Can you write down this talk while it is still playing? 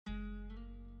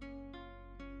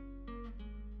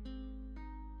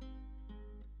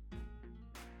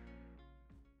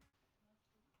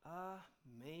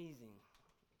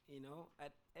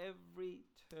at every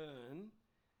turn,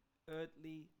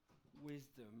 earthly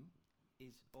wisdom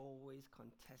is always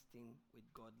contesting with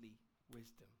godly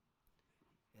wisdom.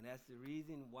 And that's the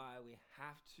reason why we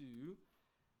have to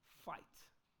fight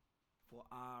for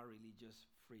our religious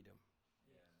freedom.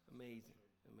 Yeah. Amazing,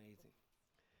 amazing.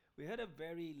 We had a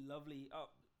very lovely.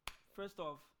 First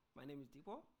off, my name is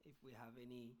Dipo. If we have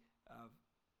any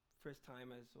first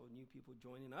timers or new people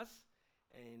joining us,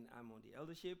 and I'm on the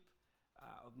eldership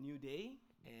of New Day,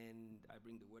 and I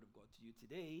bring the word of God to you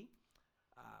today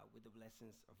with the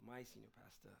blessings of my senior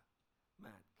pastor,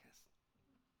 Matt Cass.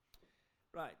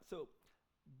 Right, so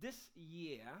this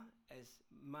year, as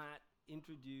Matt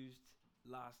introduced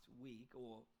last week,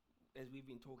 or as we've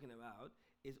been talking about,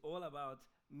 is all about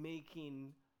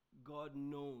making God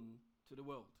known to the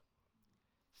world.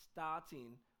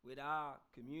 Starting with our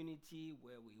community,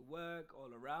 where we work, all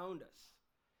around us.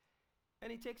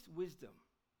 And it takes wisdom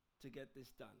to get this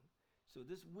done. So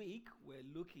this week, we're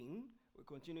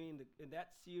continuing in that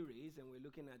series, and we're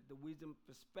looking at the wisdom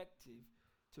perspective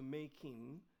to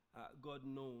making God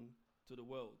known to the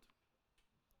world.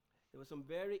 There were some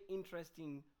very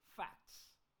interesting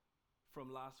facts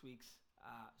from last week's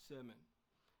sermon.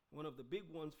 One of the big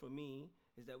ones for me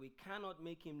is that we cannot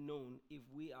make him known if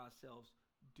we ourselves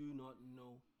do not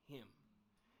know him.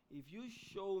 If you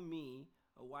show me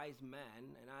a wise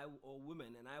man or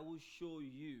woman, and I will show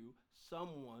you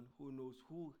someone who knows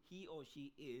who he or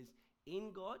she is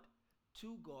in God,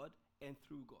 to God, and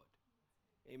through God.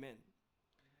 Amen.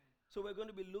 So we're going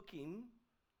to be looking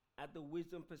at the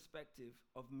wisdom perspective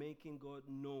of making God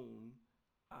known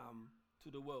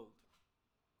to the world.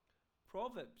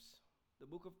 Proverbs, the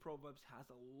book of Proverbs, has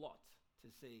a lot to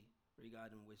say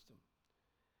regarding wisdom.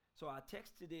 So our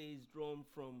text today is drawn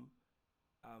from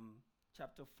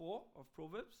chapter 4 of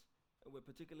Proverbs, and we're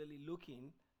particularly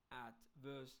looking at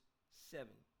verse 7.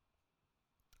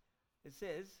 It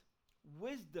says,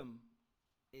 wisdom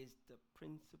is the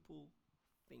principal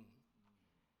thing,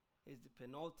 is the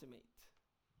penultimate.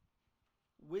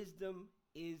 Wisdom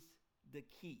is the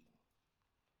key.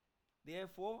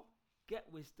 Therefore, get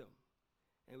wisdom,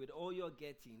 and with all you're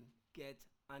getting, get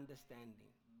understanding.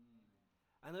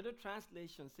 Another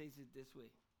translation says it this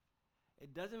way: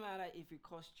 it doesn't matter if it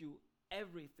costs you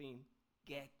everything,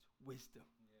 get wisdom.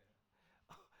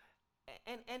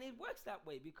 Yeah. And it works that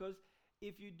way, because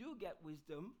if you do get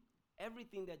wisdom,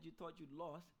 everything that you thought you'd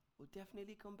lost will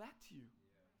definitely come back to you.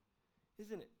 Yeah.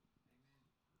 Isn't it?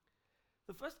 Amen.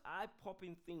 The first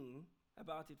eye-popping thing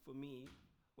about it for me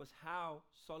was how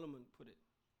Solomon put it.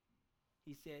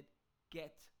 He said,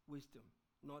 get wisdom,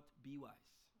 not be wise.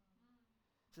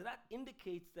 So that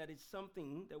indicates that it's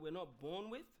something that we're not born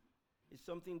with. It's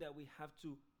something that we have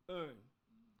to earn.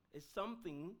 It's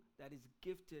something that is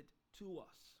gifted to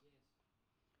us.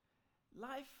 Yes.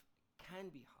 Life can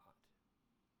be hard,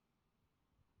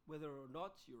 whether or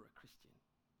not you're a Christian.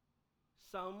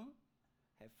 Some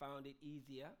have found it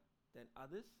easier than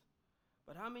others,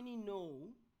 but how many know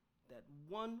that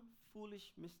one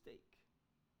foolish mistake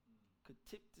could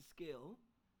tip the scale,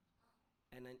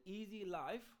 and an easy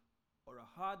life or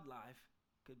a hard life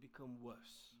could become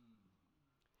worse?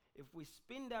 If we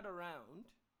spin that around,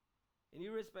 and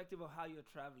irrespective of how you're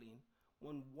traveling,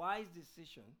 one wise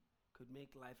decision could make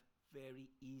life very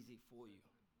easy for you.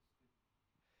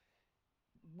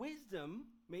 Wisdom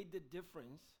made the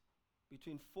difference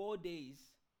between 4 days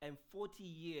and 40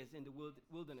 years in the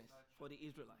wilderness for the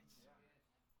Israelites.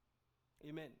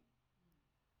 Amen.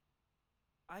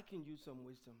 I can use some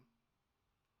wisdom.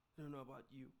 I don't know about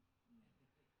you.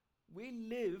 We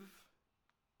live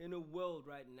in a world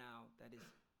right now that is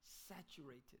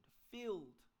saturated,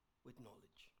 filled with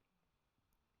knowledge.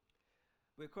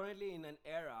 We're currently in an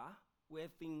era where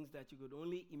things that you could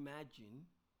only imagine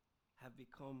have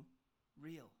become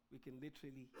real. We can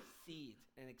literally see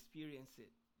it and experience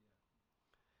it. Yeah.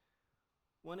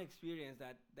 One experience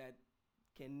that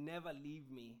can never leave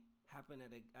me happened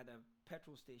at a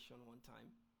petrol station one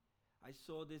time. I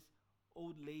saw this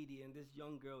old lady and this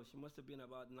young girl. She must have been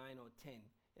about 9 or 10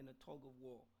 in a tug of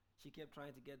war. She kept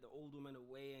trying to get the old woman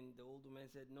away, and the old woman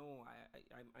said, no,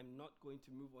 I'm not going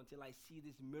to move until I see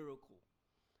this miracle.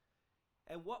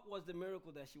 And what was the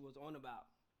miracle that she was on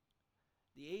about?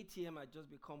 The ATM had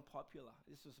just become popular.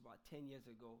 This was about 10 years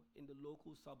ago in the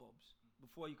local suburbs.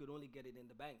 Before, you could only get it in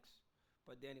the banks,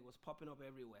 but then it was popping up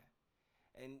everywhere.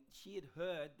 And she had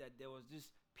heard that there was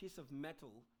this piece of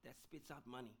metal that spits out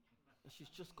money, and she's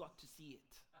just got to see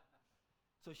it.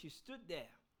 So she stood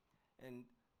there, and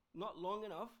not long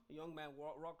enough, a young man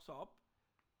rocks up,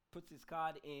 puts his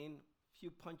card in, few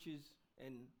punches,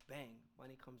 and bang,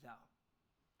 money comes out.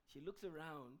 She looks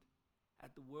around,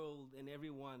 at the world and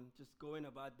everyone just going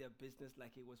about their business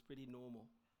like it was pretty normal.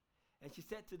 And she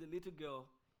said to the little girl,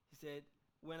 she said,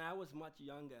 when I was much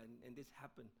younger and this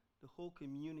happened, the whole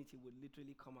community would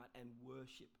literally come out and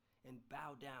worship and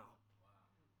bow down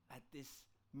at this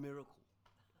miracle.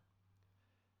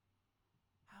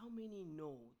 How many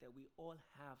know that we all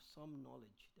have some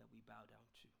knowledge that we bow down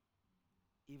to,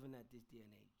 even at this day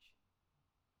and age?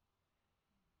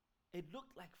 It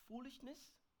looked like foolishness,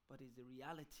 but it's a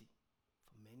reality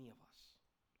for many of us.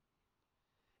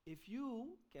 If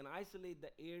you can isolate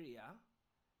the area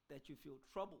that you feel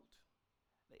troubled,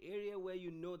 the area where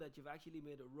you know that you've actually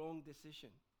made a wrong decision,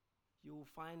 you will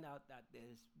find out that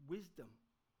there's wisdom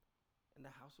in the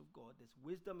house of God, there's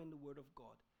wisdom in the Word of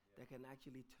God that can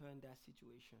actually turn that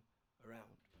situation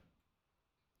around.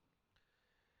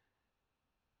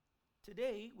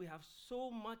 Today, we have so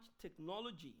much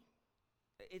technology.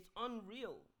 It's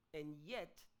unreal, and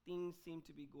yet things seem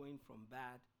to be going from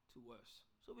bad to worse.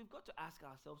 So we've got to ask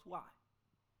ourselves why.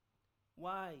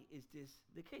 Why is this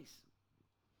the case?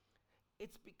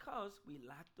 It's because we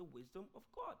lack the wisdom of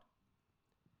God.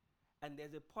 And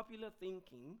there's a popular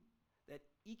thinking that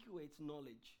equates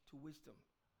knowledge to wisdom,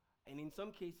 and in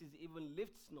some cases even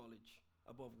lifts knowledge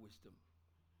above wisdom.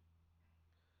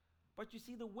 But you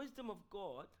see, the wisdom of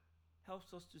God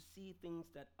helps us to see things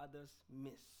that others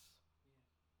miss.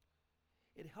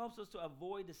 It helps us to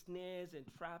avoid the snares and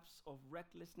traps of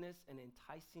recklessness and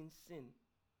enticing sin.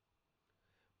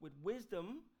 With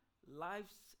wisdom,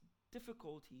 life's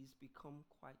difficulties become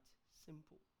quite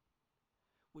simple.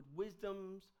 With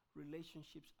wisdom's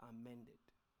relationships are mended.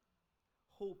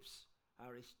 Hopes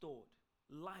are restored.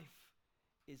 Life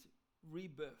is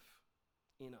rebirth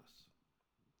in us.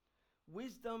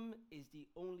 Wisdom is the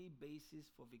only basis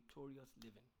for victorious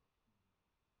living.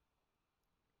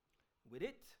 With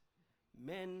it,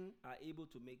 men are able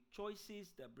to make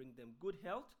choices that bring them good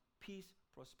health, peace,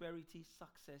 prosperity,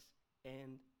 success,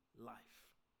 and life.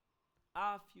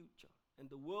 Our future and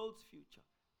the world's future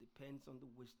depends on the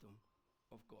wisdom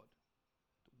of God,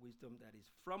 the wisdom that is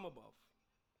from above.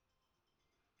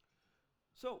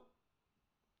 So,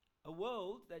 a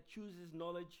world that chooses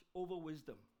knowledge over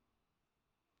wisdom,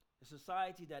 a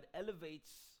society that elevates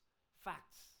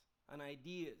facts and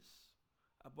ideas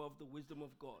above the wisdom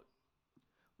of God,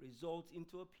 results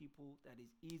into a people that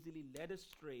is easily led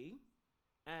astray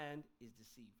and is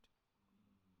deceived.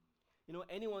 You know,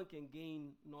 anyone can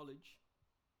gain knowledge.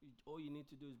 All you need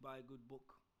to do is buy a good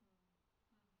book.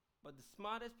 But the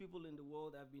smartest people in the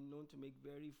world have been known to make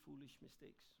very foolish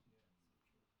mistakes.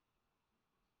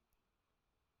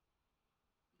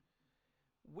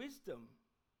 Wisdom,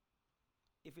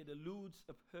 if it eludes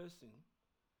a person,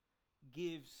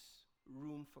 gives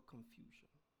room for confusion.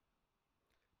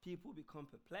 People become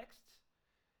perplexed.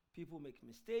 People make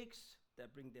mistakes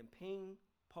that bring them pain,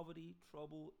 poverty,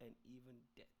 trouble, and even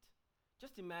death.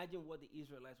 Just imagine what the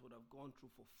Israelites would have gone through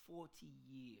for 40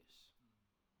 years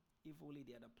if only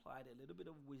they had applied a little bit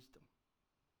of wisdom.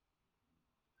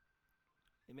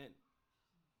 Amen.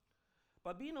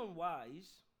 But being unwise,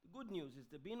 the good news is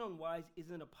that being unwise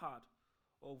isn't a part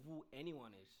of who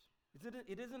anyone is.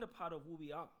 It isn't a part of who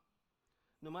we are.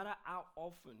 No matter how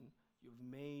often you've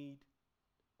made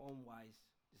unwise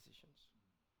decisions,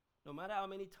 no matter how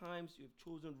many times you've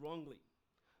chosen wrongly,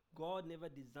 God never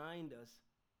designed us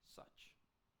such.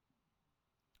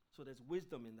 So there's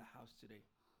wisdom in the house today.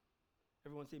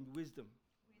 Everyone say wisdom.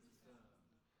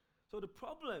 So the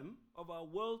problem of our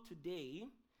world today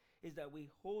is that we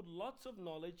hold lots of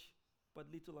knowledge but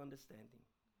little understanding.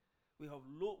 We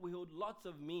hold lots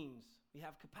of means. We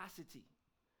have capacity,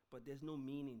 but there's no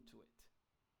meaning to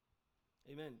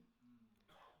it. Amen.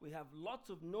 We have lots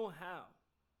of know-how.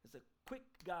 It's a quick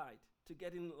guide to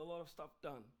getting a lot of stuff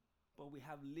done, but we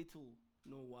have little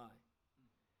know why.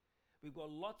 We've got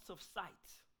lots of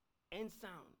sight and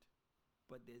sound,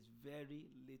 but there's very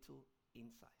little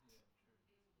insight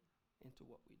into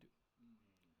what we do.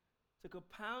 To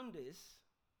compound this,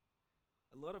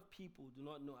 a lot of people do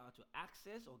not know how to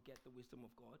access or get the wisdom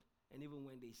of God, and even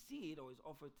when they see it or is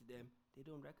offered to them, they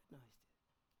don't recognize it.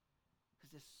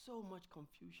 Because there's so much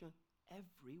confusion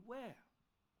everywhere.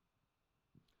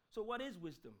 So what is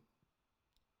wisdom?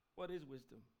 What is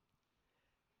wisdom?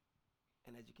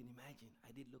 And as you can imagine,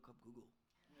 I did look up Google.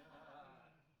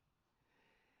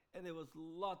 And there was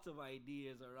lots of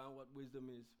ideas around what wisdom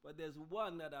is. But there's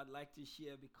one that I'd like to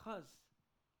share because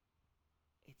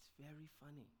it's very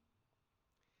funny.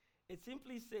 It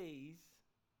simply says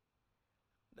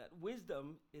that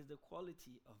wisdom is the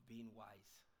quality of being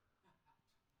wise.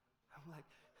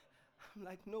 I'm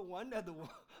like, no wonder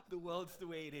the world's the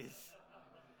way it is.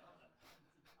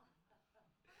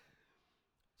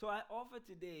 So I offer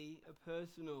today a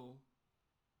personal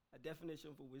definition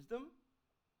for wisdom.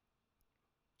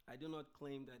 I do not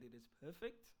claim that it is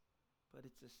perfect, but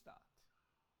it's a start.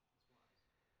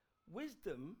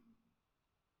 Wisdom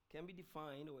can be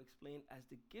defined or explained as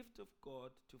the gift of God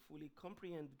to fully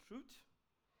comprehend the truth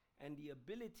and the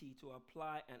ability to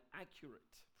apply an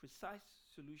accurate, precise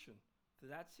solution to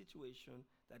that situation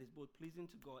that is both pleasing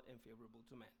to God and favorable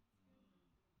to man.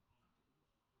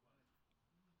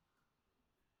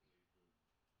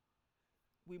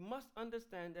 We must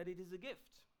understand that it is a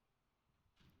gift.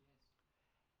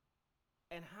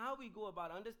 And how we go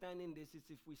about understanding this is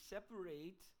if we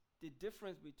separate the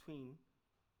difference between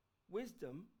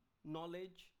wisdom,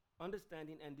 knowledge,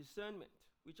 understanding, and discernment,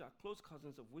 which are close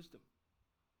cousins of wisdom.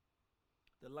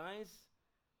 The lines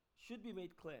should be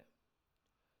made clear.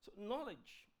 So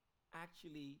knowledge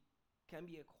actually can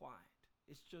be acquired.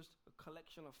 It's just a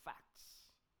collection of facts.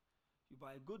 You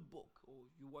buy a good book, or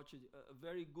you watch a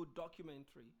very good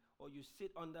documentary, or you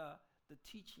sit under the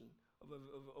teaching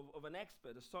of an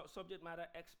expert, a subject matter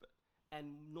expert,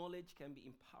 and knowledge can be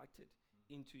imparted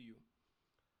into you.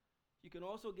 You can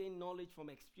also gain knowledge from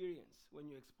experience. When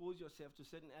you expose yourself to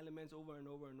certain elements over and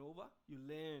over and over, you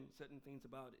learn certain things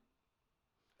about it.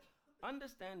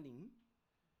 Understanding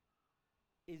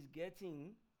is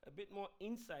getting a bit more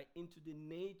insight into the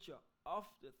nature of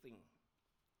the thing.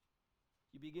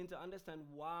 You begin to understand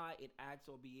why it acts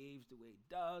or behaves the way it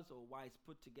does, or why it's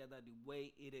put together the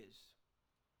way it is.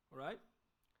 All right?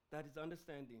 That is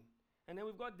understanding. And then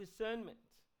we've got discernment,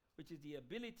 which is the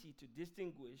ability to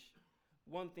distinguish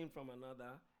one thing from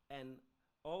another, and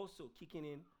also kicking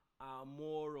in our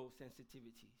moral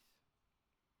sensitivities.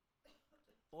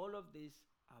 All of these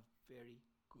are very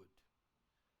good.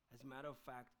 As a matter of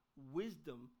fact,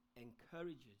 wisdom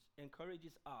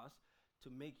encourages us to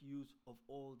make use of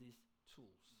all these tools.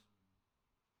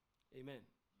 Amen.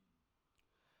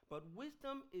 But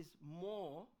wisdom is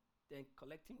more than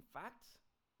collecting facts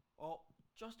or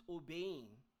just obeying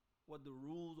what the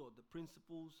rules or the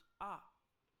principles are.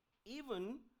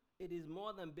 Even it is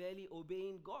more than barely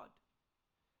obeying God,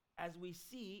 as we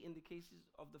see in the cases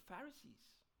of the Pharisees.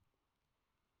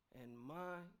 And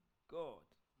my God,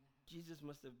 Jesus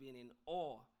must have been in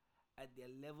awe at their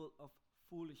level of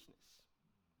foolishness.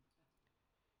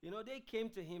 You know, they came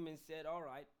to him and said, all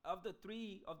right, of the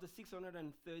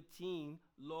 613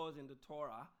 laws in the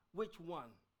Torah, which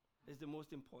one is the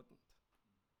most important?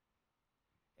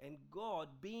 And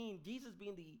Jesus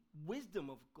being the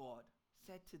wisdom of God,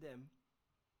 said to them,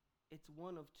 it's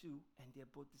one of two, and they're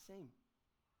both the same.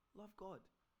 Love God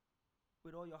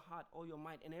with all your heart, all your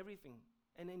might, and everything.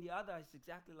 And then the other is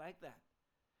exactly like that.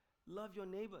 Love your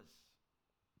neighbors.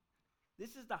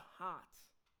 This is the heart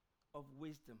of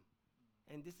wisdom.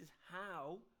 And this is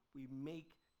how we make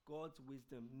God's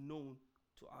wisdom known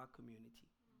to our community.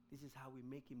 This is how we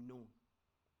make him known.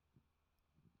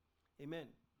 Amen.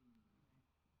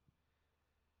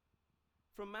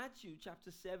 From Matthew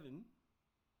chapter 7,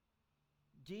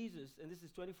 Jesus, and this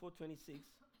is 24-26,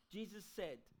 Jesus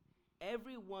said,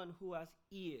 everyone who has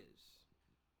ears,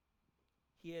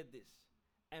 hear this,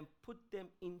 and put them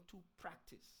into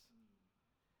practice,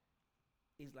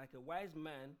 is like a wise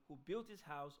man who built his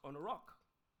house on a rock.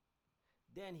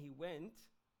 Then he went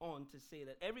on to say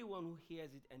that everyone who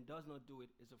hears it and does not do it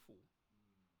is a fool.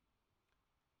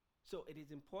 So it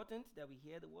is important that we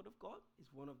hear the word of God.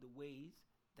 It's one of the ways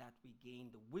that we gain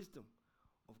the wisdom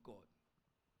of God.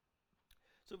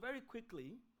 So very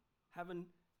quickly, having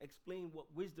explained what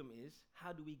wisdom is,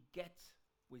 how do we get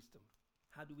wisdom?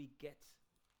 How do we get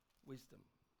wisdom?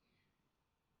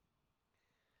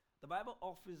 The Bible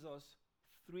offers us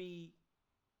 3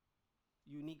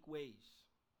 unique ways.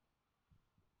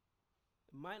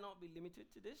 It might not be limited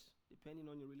to this, depending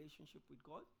on your relationship with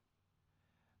God.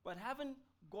 But having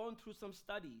gone through some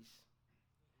studies,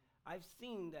 I've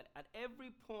seen that at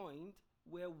every point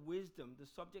where wisdom, the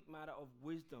subject matter of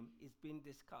wisdom, is being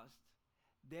discussed,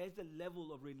 there's a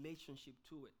level of relationship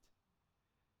to it.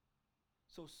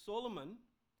 So Solomon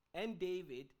and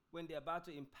David, when they're about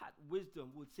to impart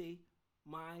wisdom, would say,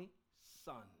 my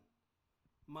son,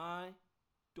 my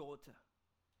daughter.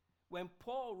 When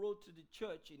Paul wrote to the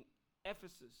church in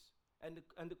Ephesus and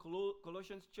the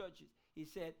Colossians churches, he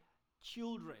said,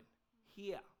 children,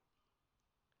 hear.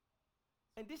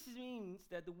 And this means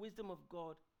that the wisdom of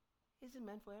God isn't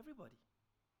meant for everybody.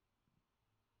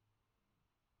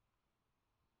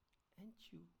 Aren't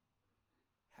you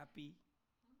happy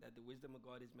that the wisdom of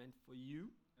God is meant for you?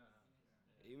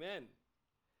 Amen.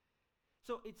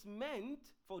 So it's meant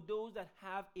for those that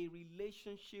have a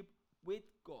relationship with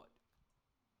God.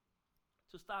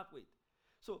 To start with.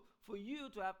 So for you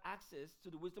to have access to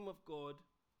the wisdom of God,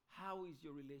 How is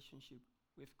your relationship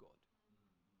with God?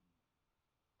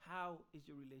 How is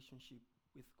your relationship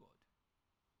with God?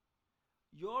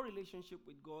 Your relationship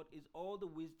with God is all the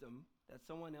wisdom that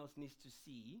someone else needs to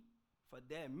see for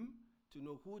them to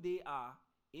know who they are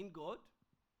in God,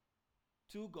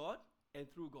 to God, and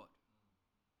through God.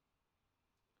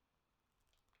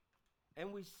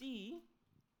 And we see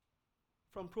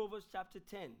from Proverbs chapter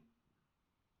 10,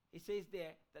 it says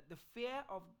there that the fear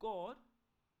of God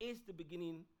is the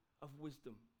beginning of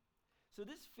wisdom. So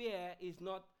this fear is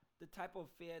not the type of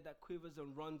fear that quivers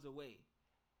and runs away.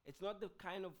 It's not the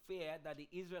kind of fear that the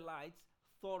Israelites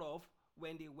thought of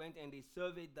when they went and they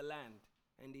surveyed the land.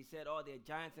 And they said, oh, there are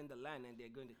giants in the land and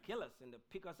they're going to kill us and they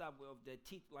pick us up with their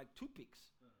teeth like toothpicks.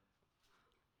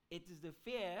 It is the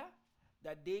fear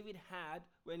that David had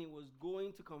when he was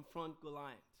going to confront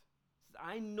Goliath. He says,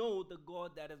 I know the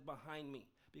God that is behind me,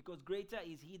 because greater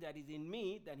is he that is in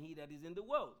me than he that is in the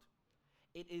world.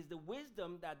 It is the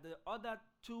wisdom that the other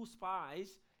two spies,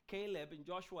 Caleb and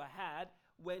Joshua, had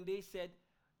when they said,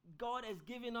 God has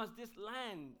given us this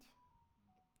land.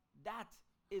 That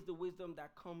is the wisdom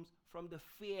that comes from the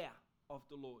fear of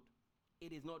the Lord.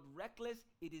 It is not reckless,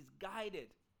 it is guided,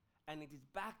 and it is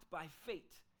backed by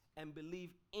faith and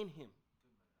belief in him.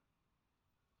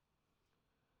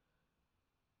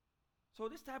 So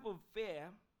this type of fear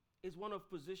is one of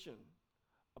position,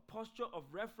 a posture of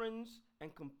reference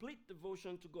and complete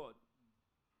devotion to God.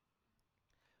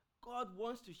 God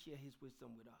wants to share his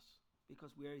wisdom with us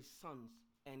because we are his sons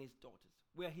and his daughters.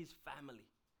 We are his family.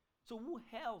 So who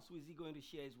else is he going to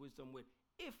share his wisdom with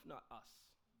if not us?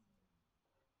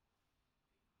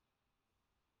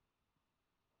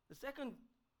 The second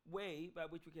way by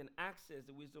which we can access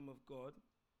the wisdom of God,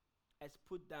 as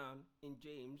put down in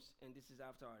James, and this is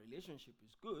after our relationship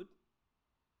is good,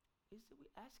 is that we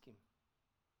ask him.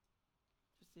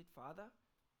 Just say, Father,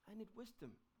 I need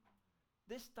wisdom.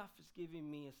 This stuff is giving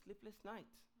me a sleepless night.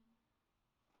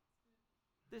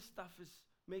 This stuff is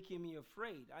making me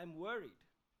afraid. I'm worried.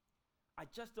 I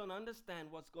just don't understand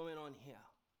what's going on here.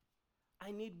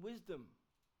 I need wisdom.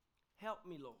 Help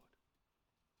me, Lord.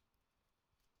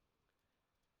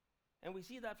 And we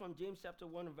see that from James chapter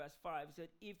 1 and verse 5. It said,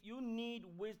 if you need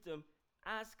wisdom,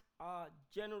 ask our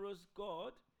generous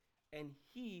God, and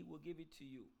he will give it to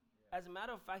you. Yeah. As a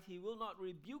matter of fact, he will not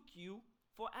rebuke you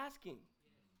for asking.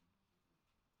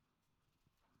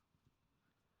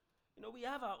 You know, we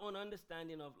have our own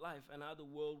understanding of life and how the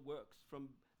world works from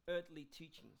earthly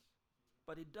teachings,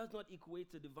 but it does not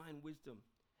equate to divine wisdom.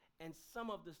 And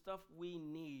some of the stuff we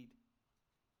need,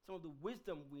 some of the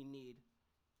wisdom we need,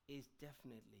 is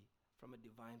definitely from a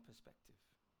divine perspective.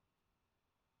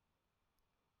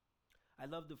 I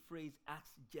love the phrase,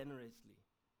 ask generously.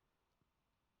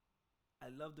 I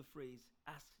love the phrase,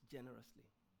 ask generously.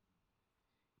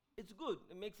 It's good.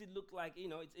 It makes it look like,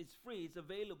 it's free, it's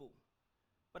available.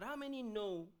 But how many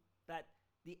know that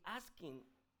the asking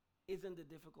isn't the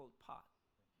difficult part?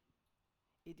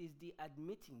 It is the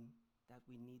admitting that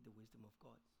we need the wisdom of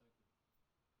God.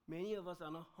 Many of us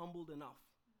are not humbled enough.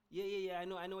 Yeah, I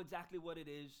know exactly what it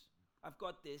is. I've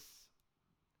got this,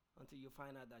 until you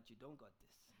find out that you don't got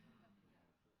this.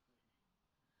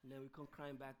 And then we come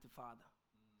crying back to Father.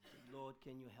 Lord,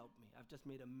 can you help me? I've just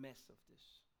made a mess of this.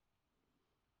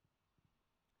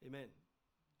 Amen.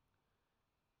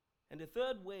 And the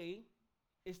third way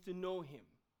is to know him.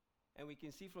 And we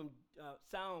can see from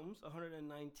Psalms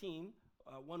 119,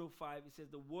 105, it says,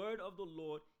 the word of the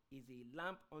Lord is a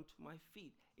lamp unto my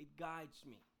feet. It guides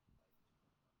me.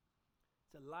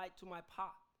 It's a light to my path.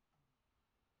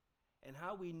 And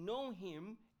how we know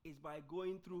him is by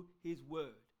going through his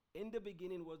word. In the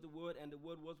beginning was the word, and the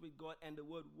word was with God, and the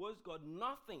word was God.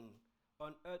 Nothing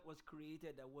on earth was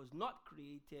created that was not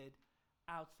created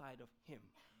outside of him.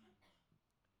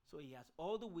 So he has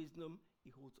all the wisdom,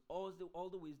 he holds all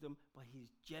the wisdom, but he's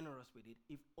generous with it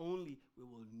if only we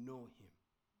will know him.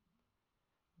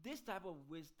 This type of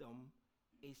wisdom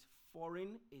is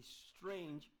foreign, is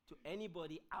strange to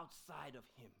anybody outside of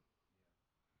him.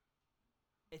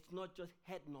 It's not just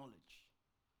head knowledge.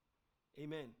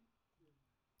 Amen.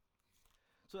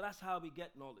 So that's how we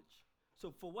get knowledge.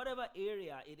 So for whatever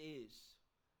area it is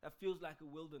that feels like a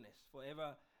wilderness,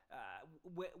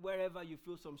 wherever you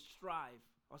feel some strife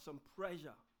or some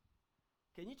pressure,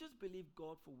 can you just believe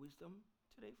God for wisdom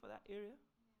today for that area?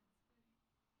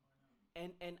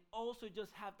 And also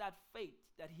just have that faith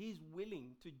that he's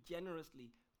willing to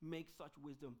generously make such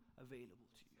wisdom available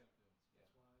to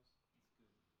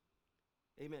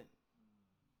you. Amen.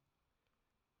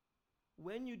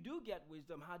 When you do get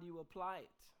wisdom, how do you apply it?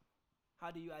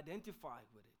 How do you identify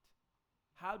with it?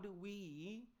 How do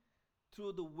we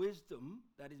through the wisdom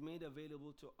that is made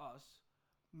available to us,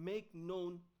 make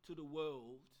known to the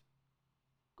world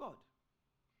God,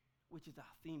 which is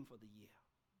our theme for the year.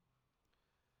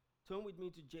 Turn with me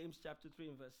to James chapter 3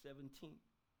 and verse 17.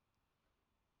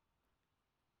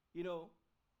 You know,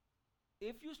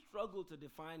 if you struggle to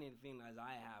define anything as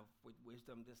I have with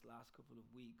wisdom this last couple of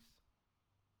weeks,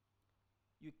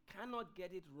 you cannot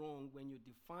get it wrong when you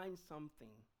define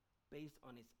something based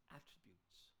on its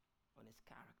attributes, on its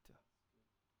character.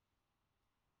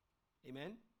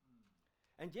 Amen?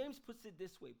 And James puts it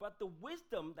this way, but the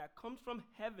wisdom that comes from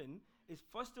heaven is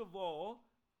first of all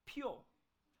pure,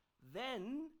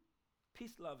 then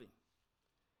peace-loving,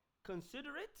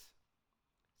 considerate,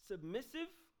 submissive,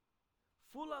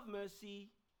 full of mercy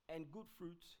and good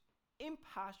fruits,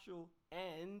 impartial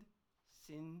and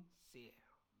sincere.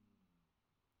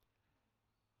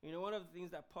 You know, one of the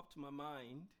things that popped to my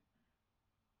mind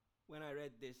when I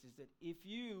read this is that if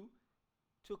you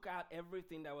took out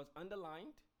everything that was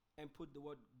underlined and put the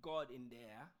word God in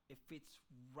there, it fits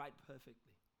right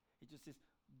perfectly. It just says,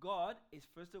 God is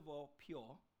first of all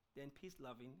pure, then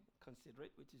peace-loving,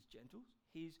 considerate, which is gentle.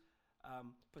 He's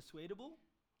persuadable,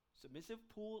 submissive,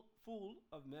 full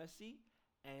of mercy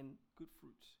and good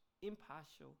fruits,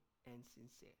 impartial and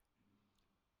sincere.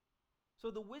 So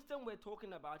the wisdom we're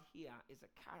talking about here is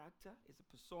a character, is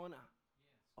a persona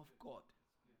of God.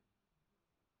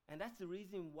 And that's the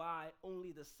reason why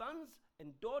only the sons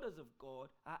and daughters of God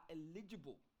are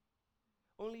eligible.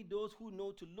 Only those who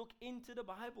know to look into the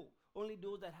Bible, only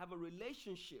those that have a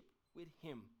relationship with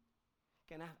Him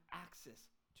can have access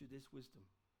to this wisdom.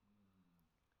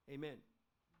 Amen.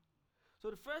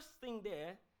 So the first thing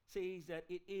there says that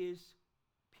it is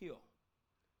pure.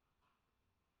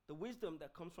 The wisdom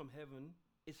that comes from heaven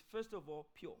is first of all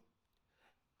pure.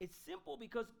 It's simple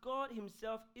because God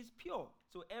Himself is pure.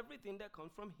 So everything that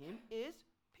comes from Him is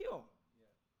pure. Yeah.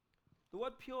 The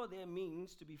word pure there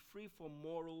means to be free from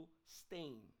moral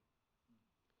stain.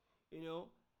 You know,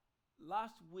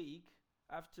 last week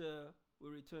after we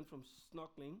returned from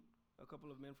snorkeling, a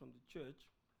couple of men from the church,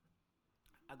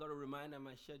 I got a reminder on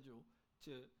my schedule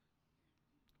to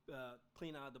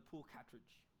clean out the pool cartridge.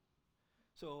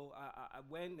 So I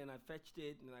went and I fetched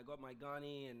it and I got my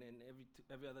gunny and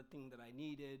every other thing that I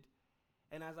needed.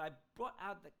 And as I brought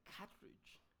out the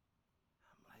cartridge,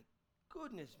 I'm like,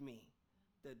 goodness me,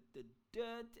 the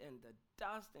dirt and the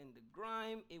dust and the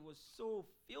grime, it was so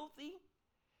filthy.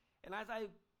 And as I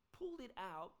pulled it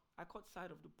out, I caught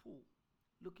sight of the pool,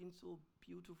 looking so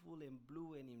beautiful and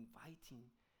blue and inviting.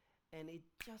 And it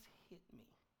just hit me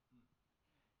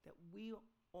that we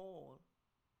all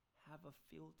have a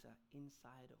filter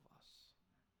inside of us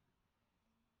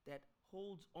that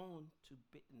holds on to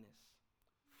bitterness,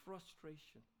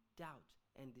 frustration, doubt,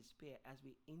 and despair as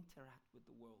we interact with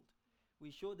the world.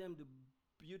 We show them the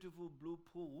beautiful blue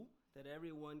pool that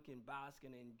everyone can bask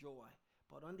and enjoy,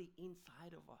 but on the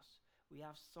inside of us, we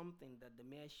have something that the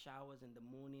mere showers in the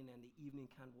morning and the evening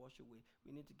can't wash away.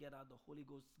 We need to get out the Holy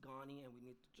Ghost garni and we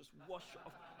need to just wash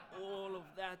off all of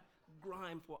that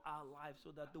grime for our lives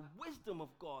so that the wisdom of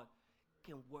God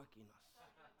can work in us.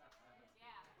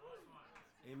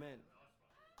 Yeah. Amen.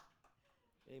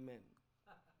 Amen.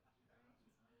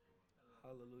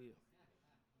 Hallelujah.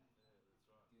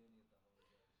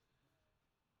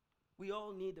 We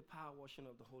all need the power washing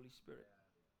of the Holy Spirit.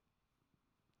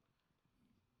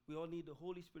 We all need the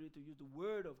Holy Spirit to use the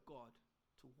Word of God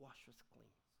to wash us clean.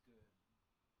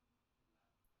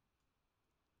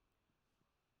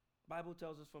 Bible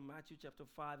tells us from Matthew chapter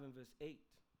 5 and verse 8,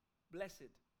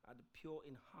 blessed are the pure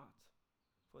in heart,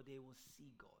 for they will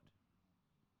see God.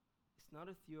 It's not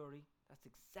a theory. That's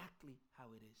exactly how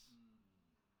it is.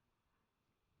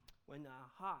 When our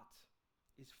heart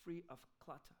is free of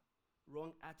clutter,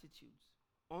 wrong attitudes,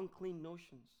 unclean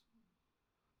notions,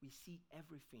 we see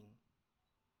everything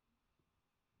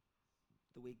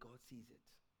the way God sees it.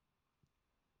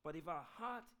 But if our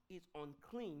heart is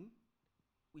unclean,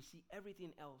 we see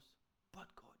everything else but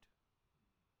God.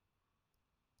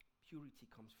 Purity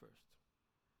comes first.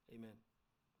 Amen.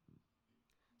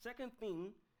 Second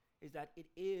thing is that it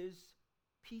is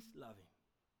peace-loving.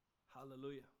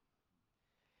 Hallelujah.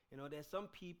 You know, there's some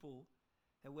people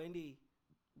that when they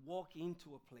walk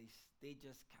into a place, they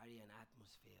just carry an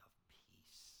atmosphere of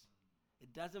peace.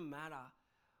 It doesn't matter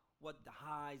what the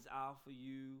highs are for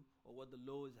you or what the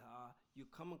lows are. You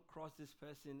come across this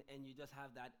person and you just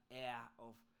have that air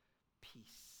of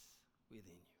peace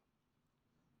within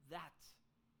you. That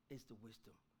is the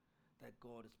wisdom that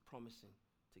God is promising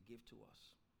to give to us.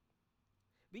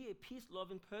 Be a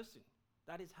peace-loving person.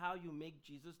 That is how you make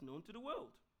Jesus known to the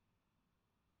world.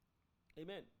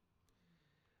 Amen.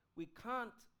 We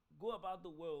can't go about the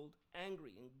world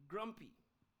angry and grumpy,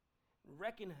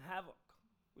 wreaking havoc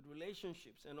with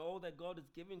relationships and all that God has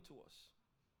given to us,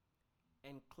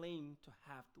 and claim to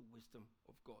have the wisdom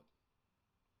of God.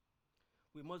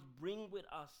 We must bring with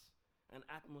us an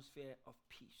atmosphere of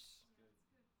peace.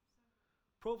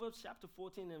 Proverbs chapter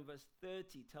 14 and verse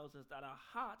 30 tells us that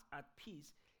a heart at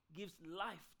peace gives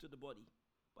life to the body,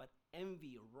 but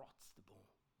envy rots the bone.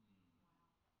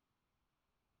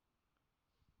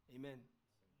 Amen.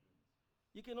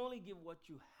 You can only give what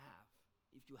you have.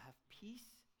 If you have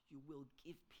peace, you will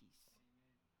give peace.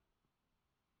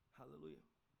 Hallelujah.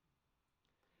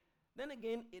 Then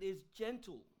again, it is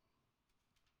gentle.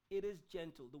 It is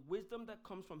gentle. The wisdom that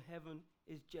comes from heaven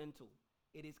is gentle.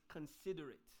 It is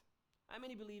considerate. How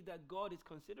many believe that God is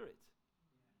considerate?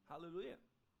 Yeah. Hallelujah.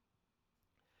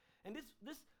 And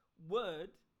this word,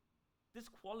 this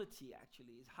quality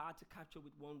actually is hard to capture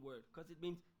with one word because it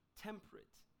means temperate,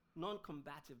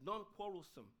 non-combative,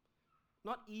 non-quarrelsome,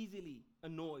 not easily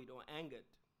annoyed or angered.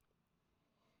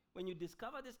 When you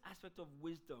discover this aspect of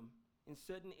wisdom in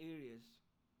certain areas,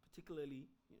 particularly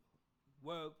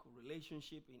work or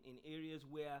relationship, in areas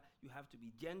where you have to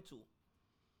be gentle,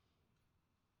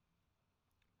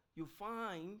 you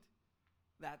find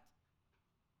that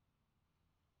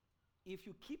if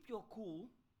you keep your cool,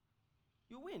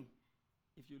 you win.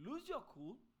 If you lose your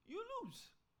cool, you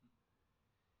lose.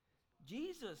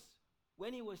 Jesus,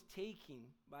 when he was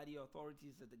taken by the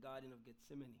authorities at the Garden of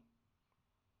Gethsemane,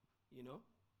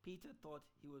 Peter thought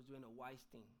he was doing a wise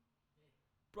thing.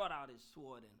 Brought out his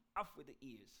sword and off with the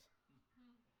ears.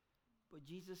 But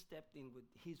Jesus stepped in with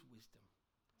his wisdom.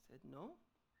 Said, no,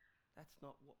 that's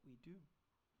not what we do.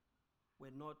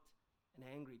 We're not an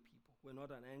angry people. We're not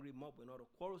an angry mob. We're not a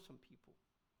quarrelsome people.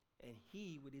 And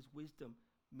he, with his wisdom,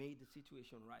 made the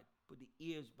situation right. Put the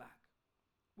ears back.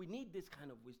 We need this kind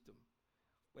of wisdom.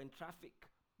 When traffic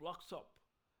blocks up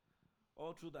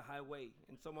all through the highway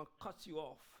and someone cuts you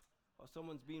off, or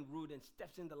someone's being rude and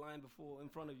steps in the line in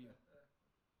front of you,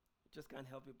 you just can't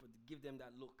help it but to give them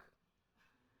that look.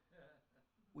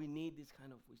 We need this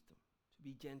kind of wisdom, to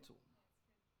be gentle.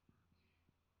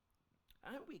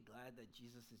 Aren't we glad that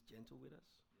Jesus is gentle with us?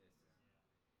 Yes.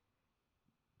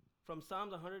 From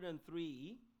Psalms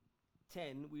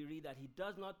 103:10, we read that he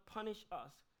does not punish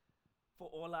us for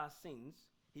all our sins.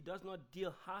 He does not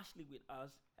deal harshly with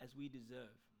us as we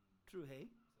deserve. True, hey?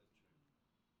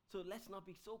 So let's not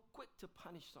be so quick to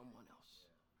punish someone else.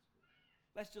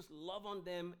 Let's just love on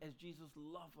them as Jesus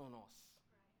loved on us.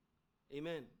 Right.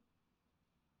 Amen.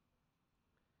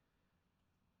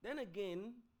 Then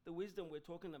again, the wisdom we're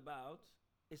talking about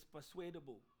is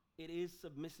persuadable. It is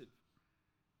submissive.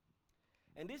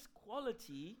 And this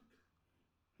quality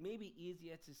may be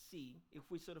easier to see if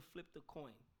we sort of flip the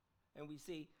coin and we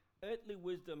say, earthly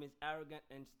wisdom is arrogant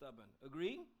and stubborn.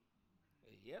 Agree?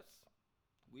 Yes,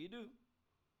 we do.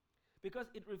 Because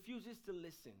it refuses to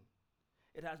listen.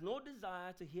 It has no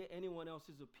desire to hear anyone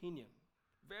else's opinion.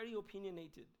 Very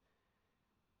opinionated.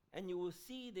 And you will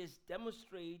see this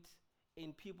demonstrate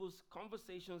in people's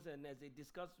conversations and as they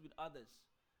discuss with others.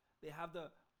 They have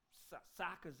the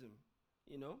sarcasm,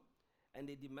 and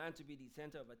they demand to be the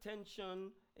center of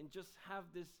attention and just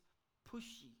have this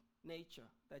pushy nature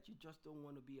that you just don't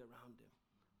want to be around them.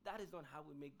 That is not how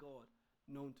we make God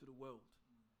known to the world.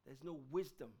 There's no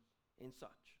wisdom in such.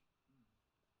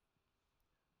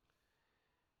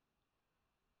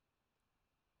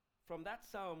 From that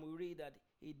psalm, we read that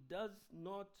it does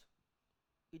not.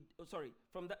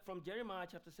 From Jeremiah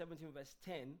chapter 17, verse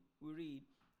 10, we read,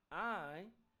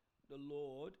 I, the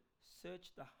Lord,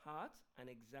 search the heart and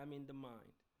examine the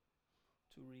mind,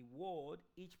 to reward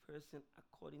each person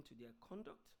according to their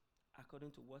conduct,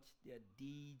 according to what their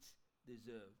deeds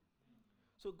deserve.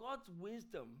 So God's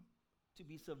wisdom to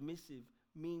be submissive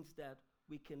means that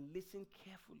we can listen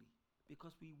carefully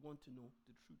because we want to know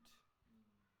the truth.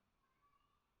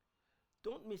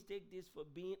 Don't mistake this for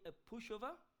being a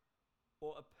pushover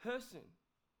or a person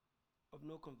of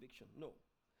no conviction. No.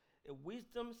 A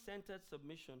wisdom-centered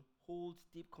submission holds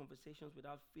deep conversations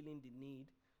without feeling the need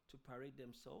to parade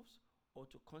themselves or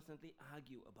to constantly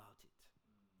argue about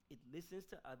it. It listens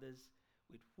to others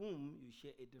with whom you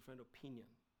share a different opinion.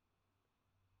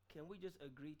 Can we just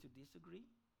agree to disagree?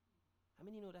 How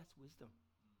many know that's wisdom?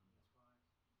 That's right.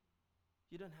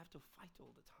 You don't have to fight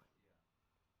all the time.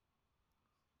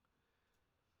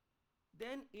 Yeah.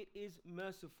 Then it is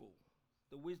merciful.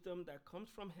 The wisdom that comes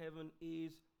from heaven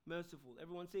is merciful.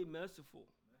 Everyone say merciful.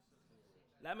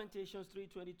 Lamentations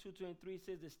 3:22-23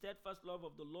 says, the steadfast love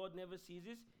of the Lord never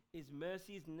ceases. His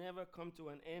mercies never come to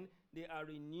an end. They are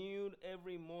renewed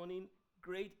every morning.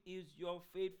 Great is your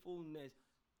faithfulness.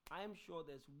 I'm sure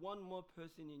there's one more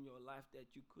person in your life that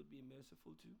you could be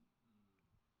merciful to.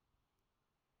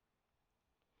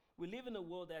 We live in a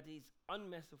world that is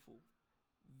unmerciful,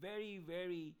 very,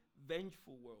 very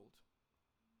vengeful world.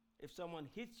 If someone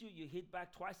hits you, you hit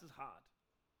back twice as hard.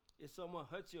 If someone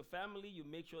hurts your family, you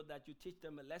make sure that you teach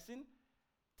them a lesson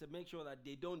to make sure that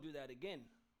they don't do that again.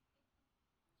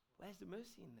 Where's the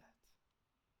mercy in that?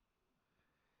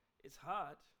 It's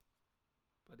hard,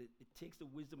 but it takes the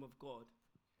wisdom of God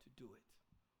to do it.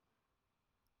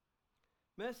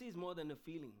 Mercy is more than a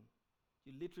feeling.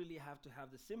 You literally have to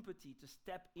have the sympathy to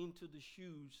step into the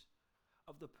shoes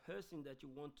of the person that you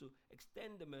want to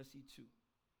extend the mercy to.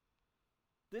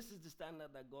 This is the standard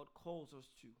that God calls us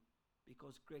to,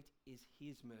 because great is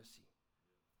his mercy.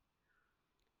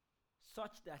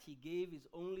 Such that he gave his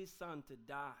only son to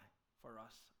die for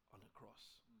us on the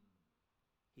cross.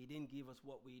 He didn't give us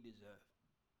what we deserve.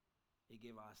 He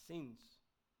gave our sins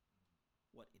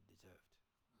what it deserved.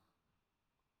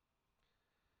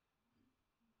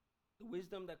 The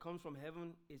wisdom that comes from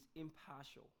heaven is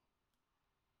impartial.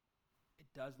 It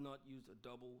does not use a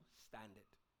double standard.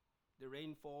 The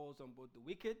rain falls on both the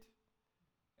wicked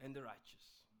and the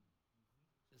righteous.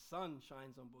 The sun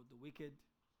shines on both the wicked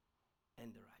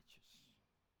and the righteous.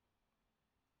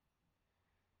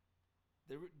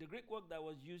 The Greek word that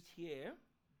was used here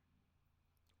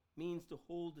means to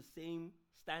hold the same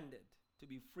standard, to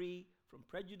be free from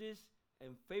prejudice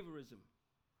and favorism.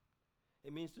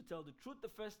 It means to tell the truth the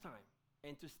first time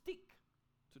and to stick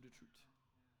to the truth.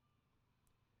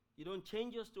 You don't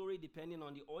change your story depending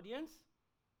on the audience.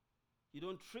 You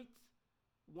don't treat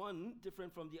one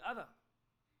different from the other.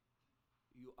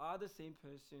 You are the same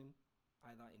person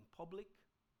either in public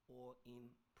or in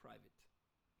private.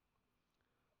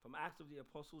 From Acts of the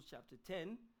Apostles chapter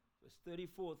 10, verse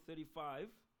 34, 35,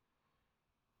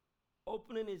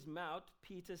 opening his mouth,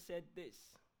 Peter said this,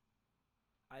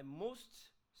 I most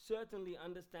certainly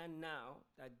understand now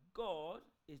that God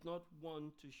is not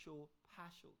one to show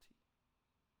partiality.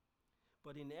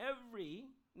 But in every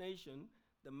nation,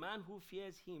 the man who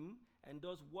fears him and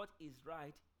does what is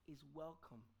right is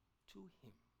welcome to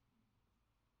him.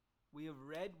 We have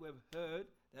read, we have heard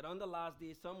that on the last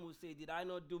day, some will say, did I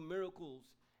not do miracles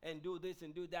and do this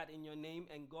and do that in your name?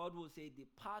 And God will say,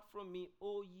 depart from me,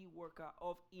 O ye worker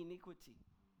of iniquity.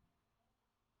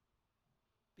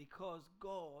 Because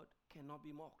God cannot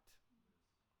be mocked.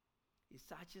 He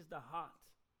searches the heart.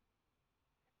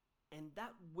 And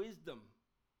that wisdom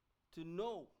to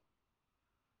know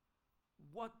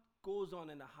what goes on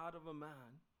in the heart of a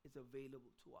man is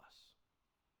available to us.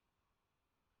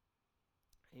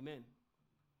 Amen.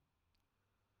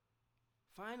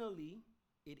 Finally,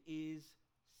 it is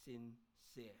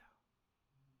sincere.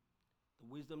 The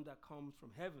wisdom that comes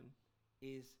from heaven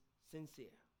is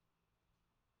sincere.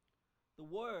 The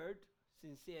word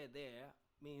sincere there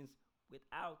means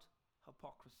without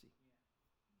hypocrisy.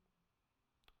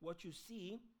 What you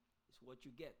see is what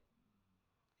you get.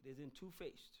 It isn't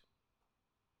two-faced.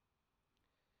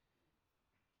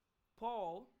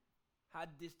 Paul had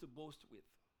this to boast with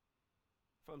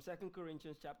from 2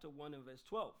 Corinthians chapter 1 and verse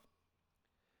 12.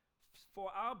 For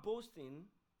our boasting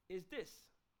is this,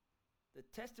 the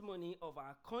testimony of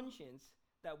our conscience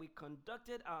that we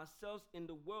conducted ourselves in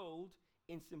the world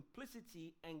in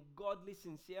simplicity and godly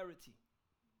sincerity,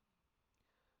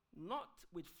 not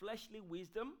with fleshly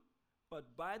wisdom,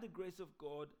 but by the grace of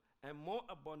God and more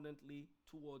abundantly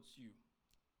towards you.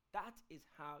 That is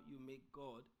how you make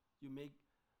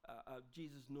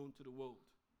Jesus known to the world.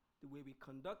 The way we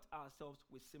conduct ourselves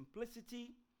with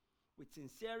simplicity, with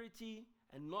sincerity,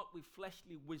 and not with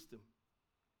fleshly wisdom.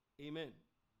 Amen.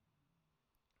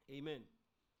 Amen.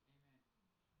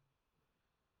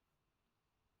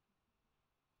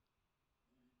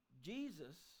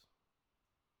 Jesus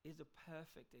is a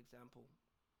perfect example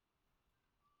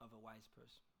of a wise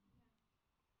person.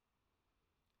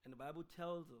 And the Bible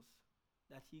tells us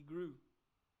that he grew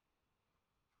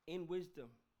in wisdom,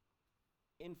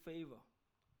 in favor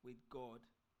with God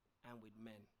and with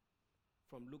men.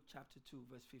 From Luke chapter 2,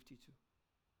 verse 52.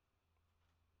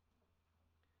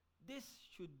 This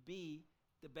should be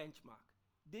the benchmark.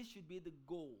 This should be the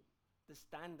goal, the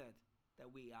standard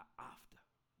that we are after.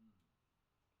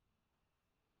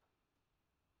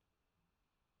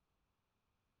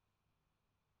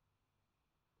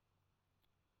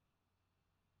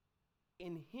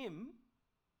 In him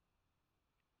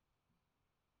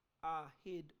are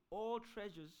hid all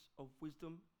treasures of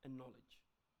wisdom and knowledge,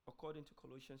 according to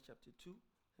Colossians chapter 2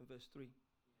 and verse 3. Yes.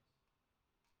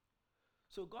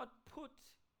 So God put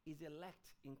his elect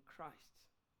in Christ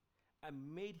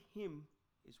and made him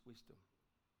his wisdom,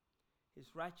 his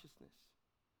righteousness,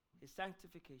 his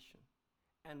sanctification,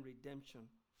 and redemption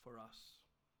for us.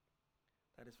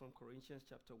 That is from Corinthians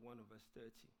chapter 1 and verse 30.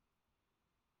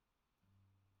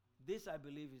 This, I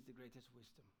believe, is the greatest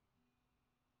wisdom,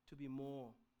 to be more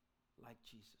like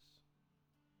Jesus.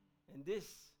 And this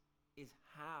is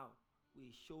how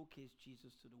we showcase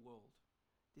Jesus to the world.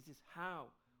 This is how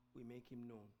we make him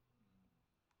known.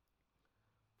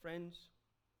 Friends,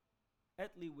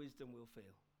 earthly wisdom will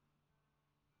fail,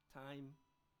 time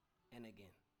and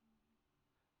again.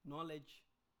 Knowledge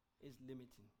is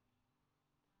limiting.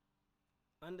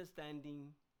 Understanding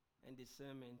and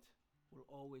discernment will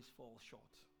always fall short.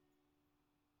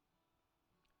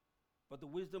 But the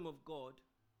wisdom of God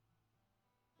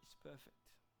is perfect.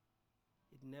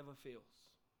 It never fails,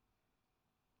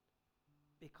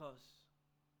 because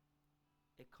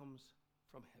it comes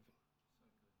from heaven.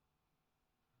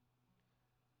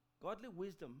 Godly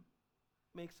wisdom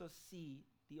makes us see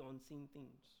the unseen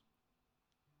things.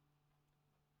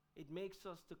 It makes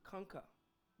us to conquer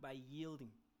by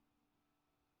yielding.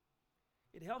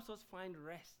 It helps us find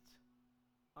rest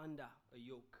under a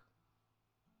yoke.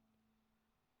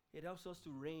 It helps us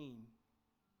to reign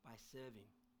by serving.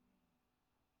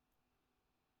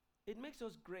 It makes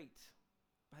us great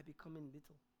by becoming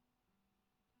little.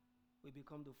 We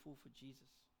become the fool for Jesus.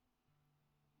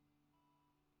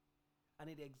 And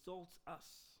it exalts us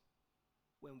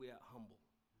when we are humble.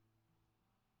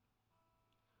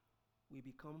 We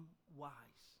become wise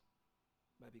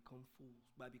by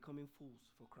becoming fools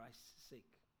for Christ's sake.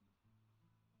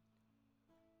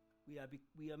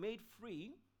 We are made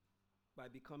free by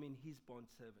becoming his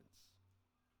bondservants.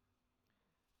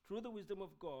 Through the wisdom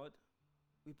of God,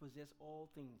 we possess all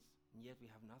things, and yet we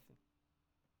have nothing.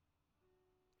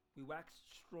 We wax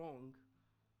strong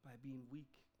by being weak,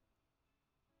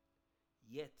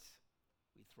 yet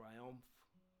we triumph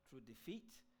through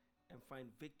defeat and find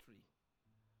victory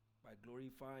by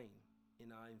glorifying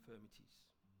in our infirmities.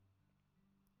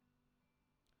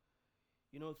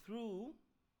 You know, through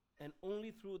and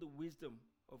only through the wisdom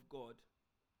of God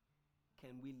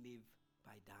can we live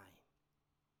by dying.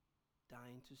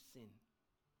 Dying to sin.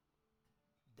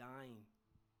 Dying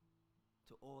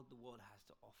to all the world has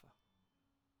to offer.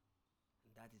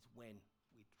 And that is when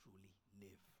we truly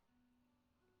live.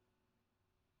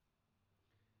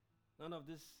 None of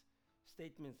these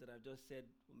statements that I've just said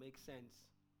will make sense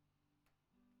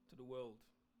to the world.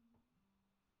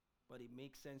 But it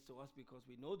makes sense to us because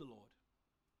we know the Lord.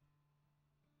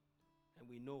 And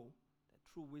we know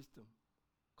that true wisdom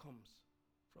comes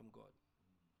from God.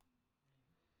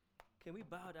 Can we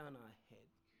bow down our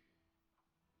head?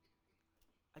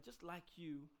 I'd just like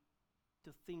you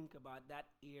to think about that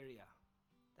area,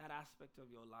 that aspect of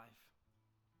your life,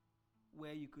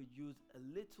 where you could use a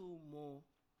little more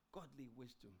godly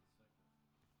wisdom.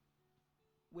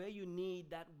 Where you need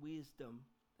that wisdom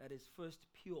that is first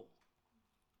pure,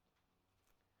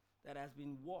 that has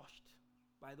been washed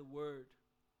by the word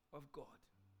of God.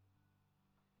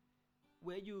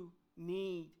 Where you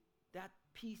need that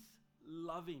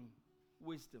peace-loving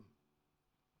wisdom.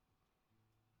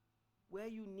 Where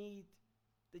you need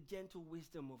the gentle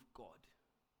wisdom of God.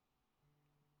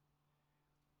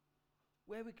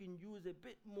 Where we can use a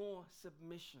bit more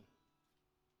submission.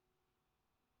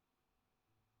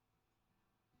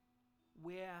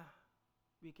 Where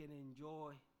we can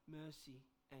enjoy mercy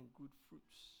and good fruits.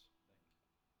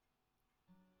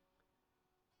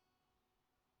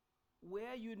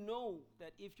 Where you know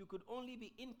that if you could only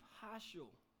be impartial,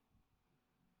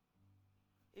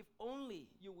 if only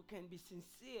you can be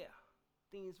sincere,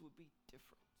 things would be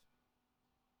different.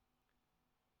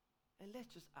 And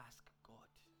let's just ask God.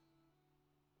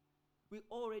 We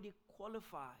already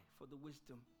qualify for the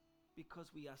wisdom because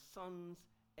we are sons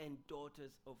and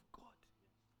daughters of God.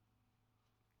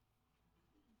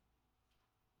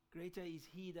 Greater is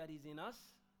he that is in us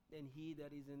than he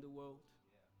that is in the world.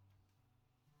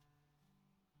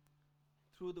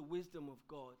 Through the wisdom of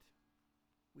God,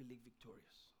 we live victorious.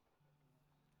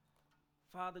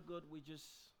 Father God, we just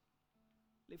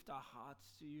lift our hearts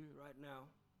to you right now.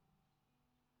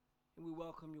 And we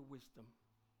welcome your wisdom.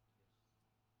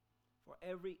 For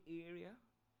every area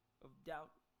of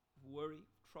doubt, worry,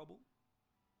 trouble.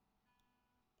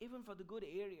 Even for the good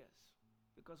areas.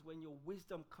 Because when your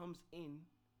wisdom comes in,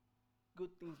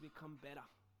 good things become better.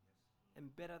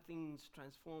 And better things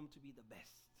transform to be the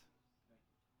best.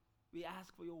 We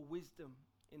ask for your wisdom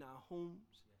in our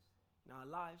homes, in our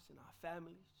lives, in our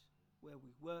families, where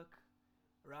we work,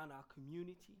 around our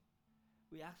community.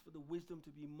 We ask for the wisdom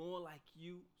to be more like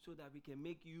you so that we can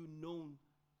make you known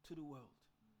to the world,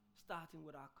 starting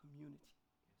with our community.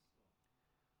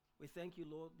 We thank you,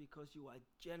 Lord, because you are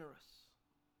generous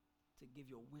to give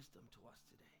your wisdom to us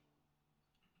today.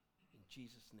 In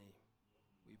Jesus' name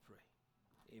we pray.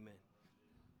 Amen.